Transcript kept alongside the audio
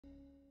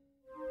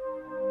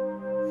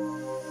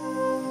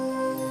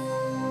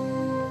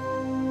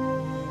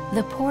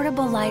The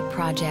Portable Light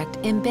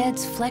project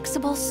embeds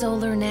flexible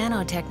solar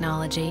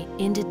nanotechnology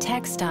into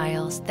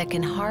textiles that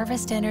can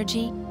harvest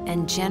energy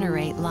and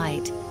generate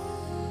light.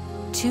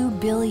 2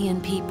 billion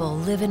people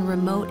live in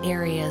remote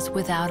areas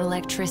without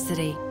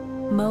electricity,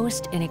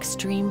 most in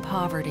extreme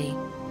poverty.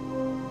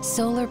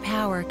 Solar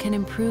power can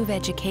improve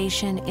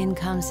education,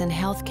 incomes, and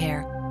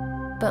healthcare,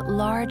 but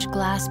large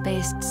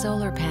glass-based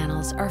solar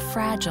panels are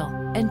fragile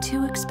and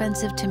too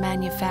expensive to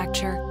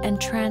manufacture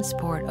and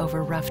transport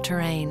over rough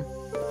terrain.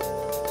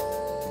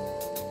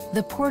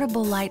 The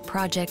Portable Light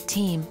project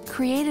team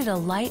created a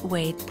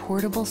lightweight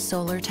portable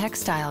solar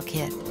textile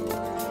kit.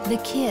 The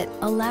kit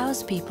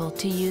allows people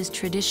to use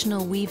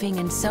traditional weaving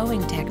and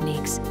sewing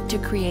techniques to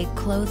create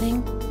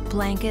clothing,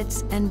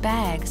 blankets, and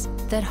bags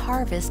that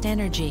harvest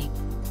energy.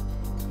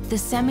 The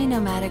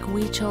semi-nomadic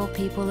Huichol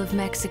people of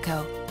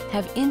Mexico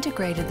have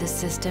integrated the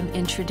system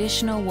in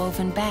traditional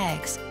woven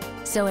bags,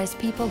 so as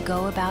people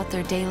go about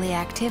their daily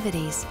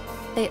activities,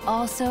 they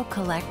also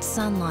collect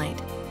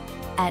sunlight.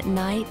 At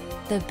night,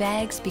 the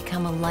bags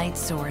become a light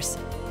source,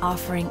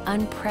 offering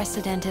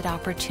unprecedented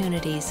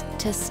opportunities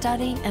to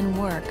study and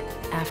work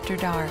after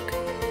dark.